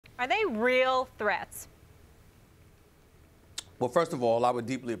Are they real threats? Well, first of all, I would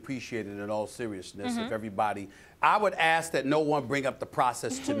deeply appreciate it in all seriousness if everybody, I would ask that no one bring up the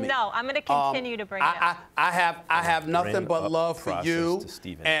process to me. No, I'm going to continue to bring it up. I have nothing but love for you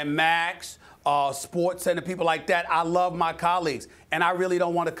and Max, sports and the people like that. I love my colleagues, and I really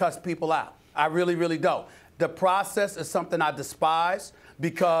don't want to cuss people out. I really, really don't. The process is something I despise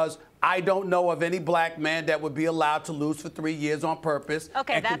because I don't know of any black man that would be allowed to lose for 3 years on purpose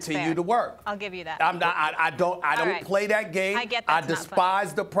and continue to work. I'll give you that. I don't play that game. I get I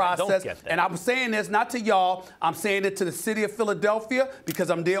despise the process. And I'm saying this not to y'all. I'm saying it to the city of Philadelphia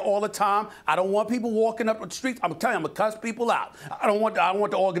because I'm there all the time. I don't want people walking up the streets. I'm telling you, I'm gonna cuss people out. I don't want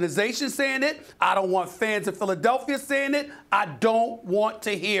the organization saying it. I don't want fans of Philadelphia saying it. I don't want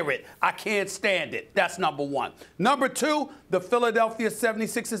to hear it. I can't stand it. That's number one. Number two, the Philadelphia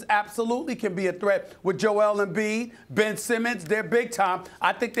 76ers absolutely can be a threat with Joel Embiid, Ben Simmons. They're big time.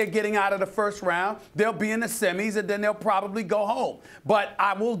 I think they're getting out of the first round. They'll be in the semis, and then they'll probably go home. But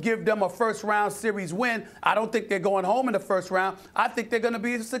I will give them a first-round series win. I don't think they're going home in the first round. I think they're going to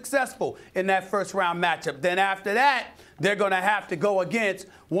be successful in that first-round matchup. Then after that, they're going to have to go against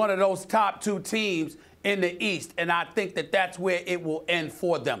one of those top two teams in the East, and I think that that's where it will end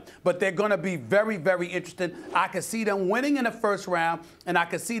for them. But they're going to be very, very interesting. I could see them winning in the first round, and I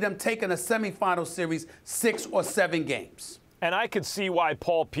could see them taking a semifinal series 6 or 7 games. And I could see why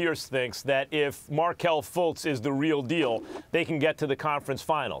Paul Pierce thinks that if Markelle Fultz is the real deal, they can get to the conference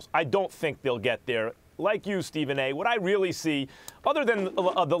finals. I don't think they'll get there. Like you, Stephen A., what I really see, other than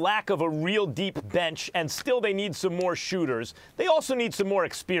the lack of a real deep bench, and still they need some more shooters, they also need some more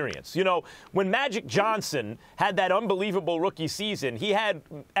experience. You know, when Magic Johnson had that unbelievable rookie season, he had,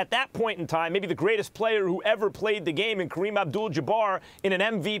 at that point in time, maybe the greatest player who ever played the game in Kareem Abdul-Jabbar in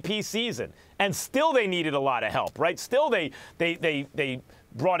an MVP season. And still they needed a lot of help, right? Still they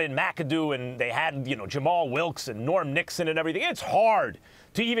brought in McAdoo, and they had, you know, Jamal Wilkes and Norm Nixon and everything. It's hard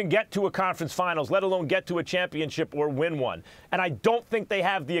to even get to a conference finals, let alone get to a championship or win one. And I don't think they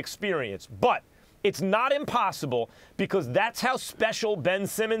have the experience. But it's not impossible because that's how special Ben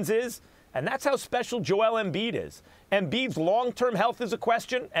Simmons is, and that's how special Joel Embiid is. Embiid's long-term health is a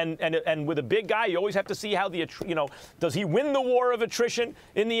question, and with a big guy, you always have to see how does he win the war of attrition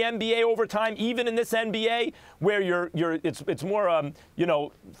in the NBA over time, even in this NBA where it's more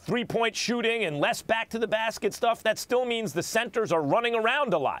three-point shooting and less back to the basket stuff. That still means the centers are running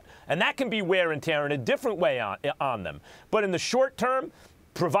around a lot, and that can be wear and tear in a different way on them. But in the short term,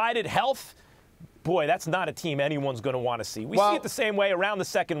 provided health, boy, that's not a team anyone's going to want to see. We see it the same way around the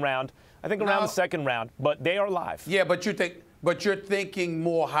second round. I think around the second round, but they are live. Yeah, but you're thinking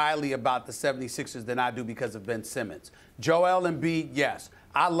more highly about the 76ers than I do because of Ben Simmons. Joel Embiid, yes.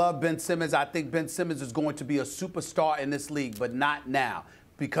 I love Ben Simmons. I think Ben Simmons is going to be a superstar in this league, but not now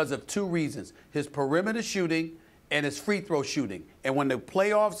because of two reasons. His perimeter shooting and his free throw shooting. And when the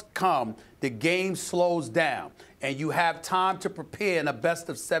playoffs come, the game slows down. And you have time to prepare in a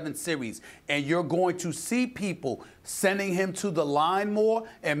best-of-7 series. And you're going to see people sending him to the line more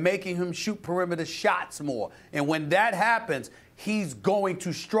and making him shoot perimeter shots more. And when that happens, he's going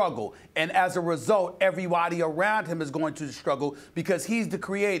to struggle. And as a result, everybody around him is going to struggle because he's the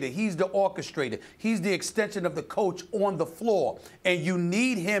creator, he's the orchestrator, he's the extension of the coach on the floor. And you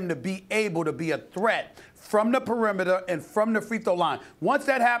need him to be able to be a threat from the perimeter and from the free throw line. Once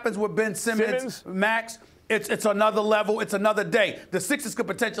that happens with Ben Simmons, Max, it's another level. It's another day. The Sixers could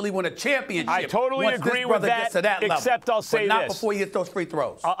potentially win a championship. I totally agree with that, except I'll say this. But not before he hits those free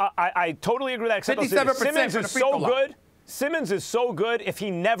throws. I totally agree with that, except I'll say this. Simmons is so good. Simmons is so good, if he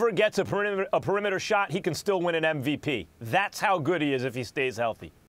never gets a perimeter shot, he can still win an MVP. That's how good he is if he stays healthy.